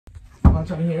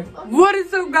What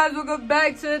is up, guys? Welcome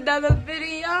back to another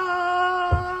video.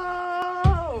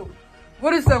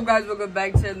 What is up, guys? Welcome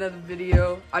back to another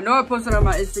video. I know I posted on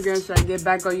my Instagram so I get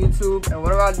back on YouTube. And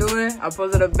what am I doing? I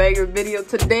posted a banger video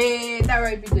today. Not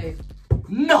right, BJ?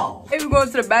 No. Hey, we're going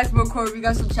to the basketball court. We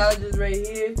got some challenges right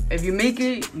here. If you make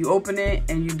it, you open it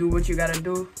and you do what you gotta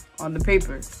do on the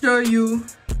paper. Show you.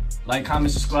 Like,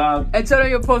 comment, subscribe. And turn on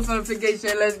your post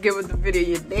notification. Let's get with the video,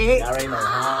 you dig? I already know.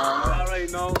 I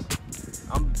already know.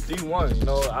 I'm D1, you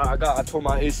know. I tore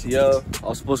my ACL. I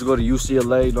was supposed to go to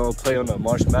UCLA, you know, play on the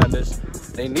March Madness.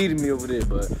 They needed me over there,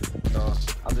 but you know,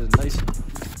 I'm just nice.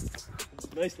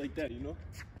 Nice like that, you know.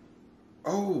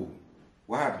 Oh,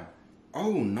 what happened?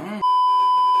 Oh no.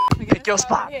 Pick your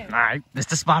spot. All right, this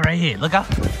the spot right here. Look out.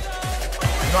 You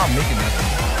know I'm making that.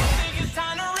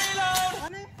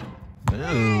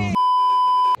 Ooh.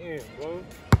 Yeah, bro.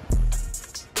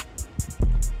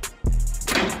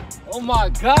 Oh my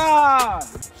God!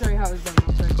 Show you how it's done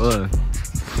real quick. Good.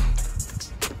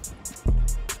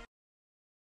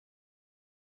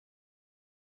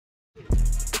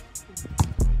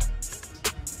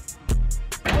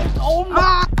 Oh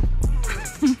my!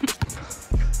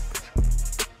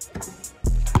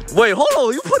 Wait, hold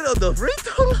on. You put it on the free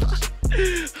throw line?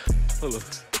 Hold on.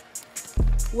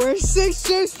 We're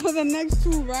 6-6 for the next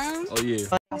 2 rounds. Oh yeah.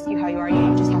 Ask you how you are,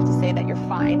 you just have to say that you're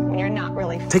fine when you're not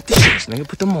really. Take the shirts, nigga.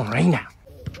 Put them on right now.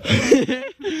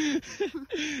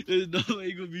 There's no way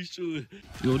you gonna be sure.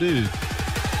 Yo, there.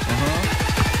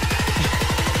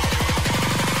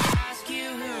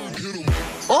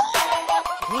 Oh!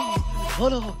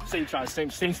 Hold on. Same try, same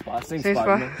spot, same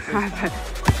spot. You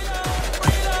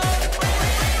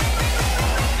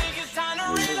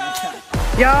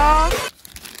know? Y'all.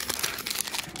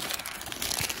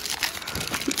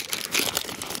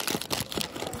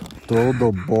 Throw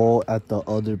the ball at the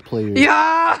other player.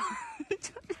 Yeah.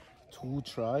 2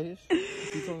 tries? What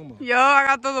you talking about? Yo, I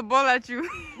gotta throw the ball at you.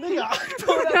 Nigga,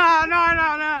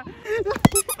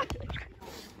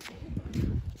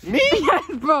 No. Me? Yes,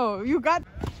 bro. You got.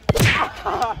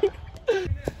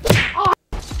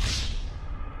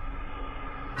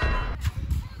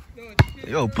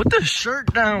 Yo, put the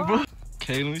shirt down, bro.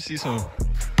 Okay, let me see some.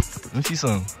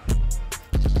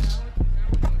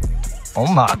 Oh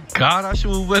my God, I should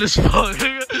was wet as fuck.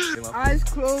 Eyes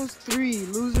closed 3.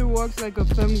 Loser walks like a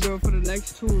femme girl for the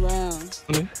next 2 rounds.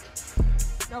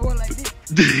 That one like this.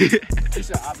 It's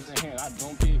your opposite hand. I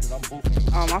don't care because I'm both hands.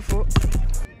 Oh, my fault.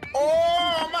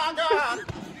 Oh my God.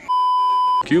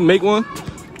 Can you make one?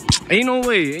 Ain't no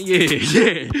way.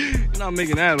 Yeah. You're not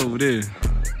making that over there.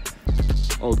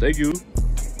 Oh, thank you.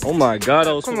 Oh my God,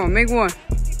 I was. Come on, make one.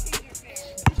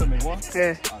 You said make one?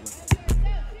 Yeah.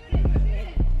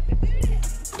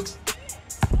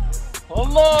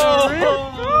 Hold on,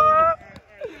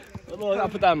 I gotta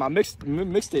put that in my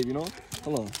mixtape, you know?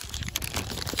 Hold on.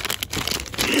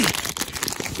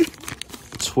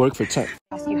 Twerk for 10.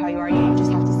 Ask you how you are, you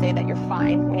just have to say that you're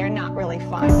fine when you're not really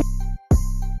fine.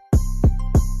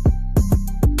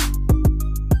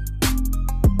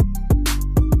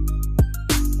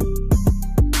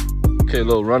 Okay,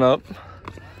 little run up.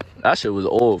 That shit was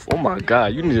off. Oh my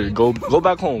God, you need to go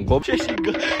back home. Go.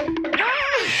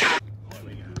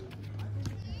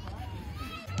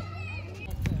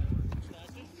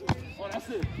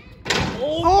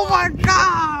 Oh my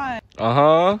God.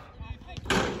 Uh-huh.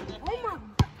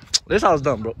 This house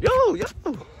done, bro. Yo.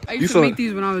 I used to make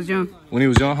these when I was young. When he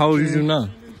was young? How old are you now?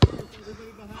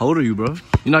 How old are you, bro?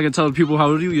 You're not gonna tell people how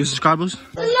old are you, your subscribers?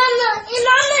 I'm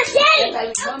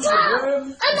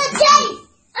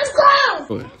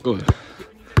grown. Go ahead.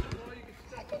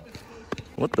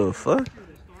 What the fuck?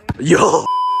 Yo.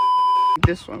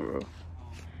 This one, bro.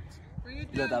 You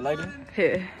got that lighter?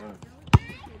 Here.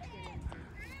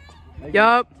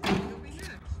 Yup.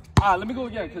 Let me go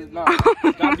again, cause nah,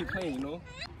 gotta be clean, you know.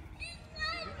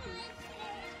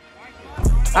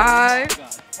 Alright.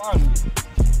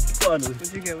 Finally.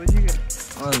 What'd you get?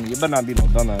 Finally, you better not be no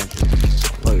dumbass.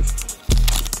 Life.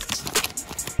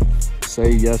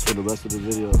 Say yes for the rest of the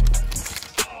video.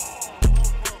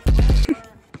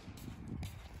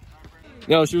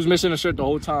 Yo, she was missing a shirt the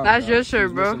whole time. That's your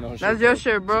shirt, bro. That's your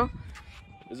shirt, bro.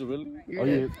 Is it really? Yeah. Oh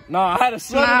yeah. Nah, I had a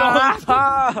sweater the whole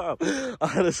time. I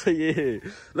had to say yeah.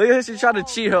 Look at her, she trying to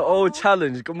cheat her old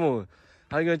challenge. Come on.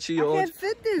 How you gonna cheat your old? I can't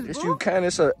fit this, Yes, bro. you can.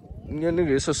 It's a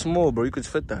nigga. It's a small, bro. You could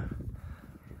fit that.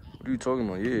 What are you talking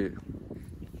about? Yeah.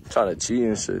 Trying to cheat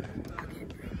and shit.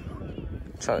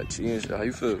 How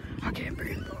you feel? I can't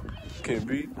breathe, bro. You can't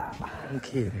breathe? I don't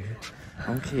care, nigga. I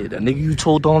don't care. That nigga you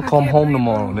told don't come home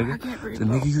tomorrow, nigga. The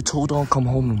nigga you told don't come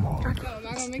home tomorrow.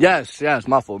 Yes,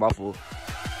 my fault. My fault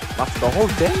the whole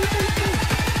day.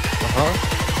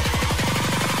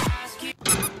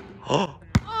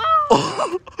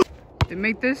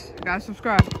 make this, gotta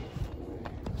subscribe.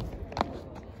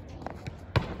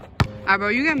 Alright, bro,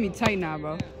 you got me tight now,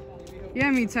 bro. You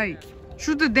got me tight.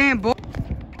 Shoot the damn ball.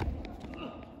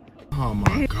 Oh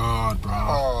my God, bro.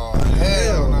 Oh,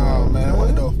 hell no, man.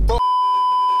 What the fuck?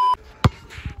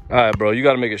 Alright, bro, you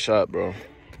gotta make a shot, bro.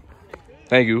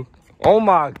 Thank you. Oh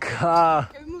my God.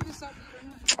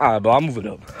 Alright, bro, I'll move it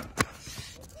up.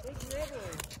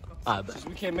 Alright, but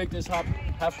we can't make this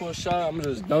half-court shot. I'm gonna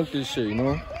just dunk this shit, you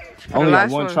know? I only got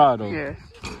one try, though. Yeah.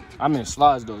 I'm in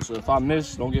slides, though, so if I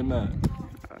miss, don't get mad.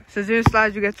 Since you're in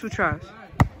slides, you get 2 tries.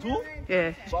 2?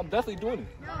 Yeah. So I'm definitely doing it.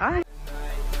 Alright.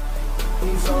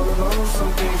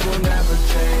 Some things will never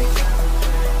change.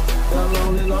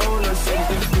 Alone and alone, or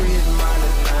something free is mine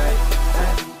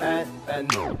at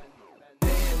night.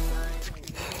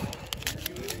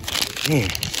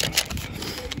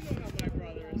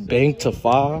 Bank to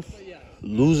 5.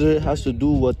 Loser has to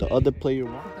do what the other player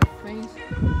wants.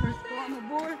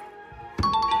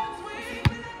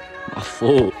 I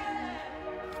fool.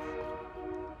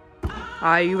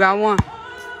 Alright, you got one.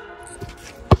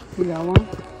 You got one.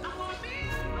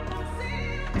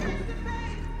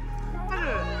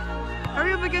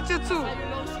 Hurry up and get your 2.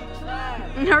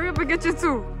 Hurry up and get your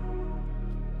 2.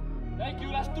 Thank you,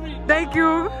 that's 3. Thank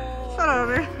you. Shut up,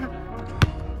 man.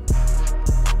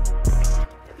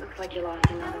 Looks like you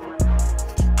lost another one.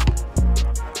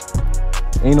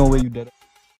 Ain't no way you did it.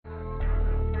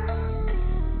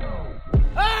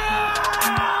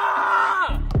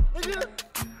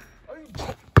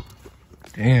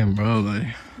 Damn, bro, like.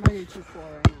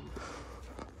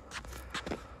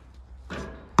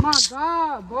 My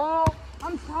God, bro.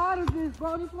 I'm tired of this,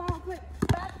 bro. This is why I play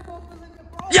basketball for Lincoln,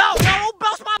 bro. Yo, don't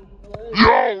bounce my.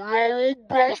 Don't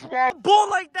bounce my ball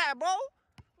like that, bro.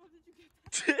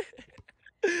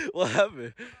 What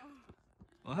happened?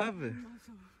 What happened?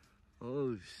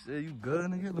 Oh shit, you good,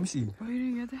 nigga? Let me see. Oh, you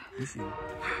didn't get that? Let me see.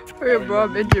 Hurry up, bro.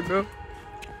 I'm injured, bro.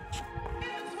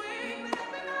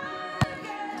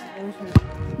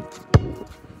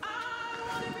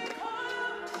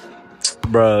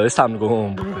 Bro, it's time to go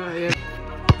home. Yeah.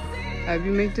 Have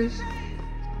you make this?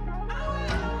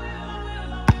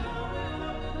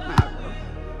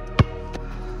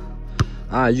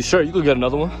 You sure? You could get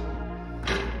another one.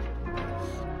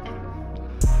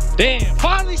 Damn,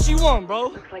 finally she won, bro.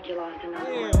 Looks like you lost another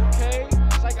one. Yeah, okay.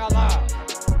 It's like I lied.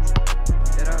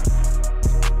 Get up.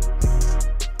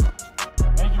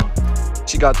 Thank you.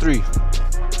 She got 3.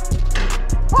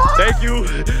 Thank you.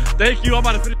 Thank you. I'm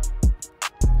about to finish.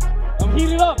 I'm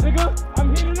heating up, nigga. I'm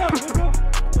heating up, nigga.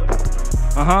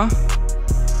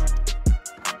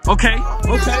 Okay.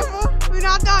 Okay. We're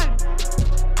not done.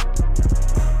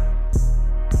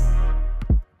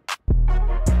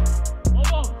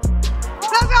 Hold on.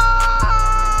 Let's go!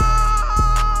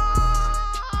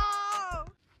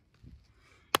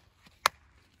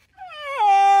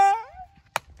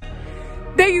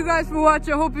 Thank you guys for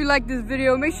watching. I hope you liked this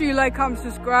video. Make sure you like, comment,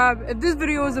 subscribe. If this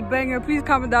video was a banger, please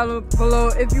comment down below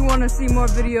if you want to see more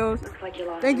videos.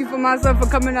 Thank you for myself for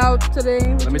coming out today.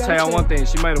 Let me tell y'all one thing.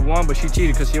 She might have won, but she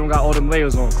cheated because she don't got all them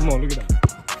layers on. Come on, look at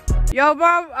that. Yo, bro,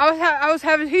 I was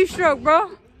having heat stroke,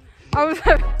 bro. I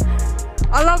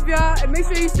love y'all, and make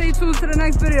sure you stay tuned to the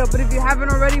next video. But if you haven't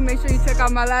already, make sure you check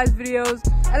out my last videos.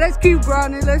 And let's keep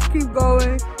grinding. Let's keep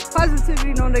going.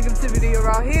 Positivity, no negativity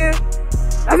around here.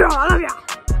 That's all. I love y'all.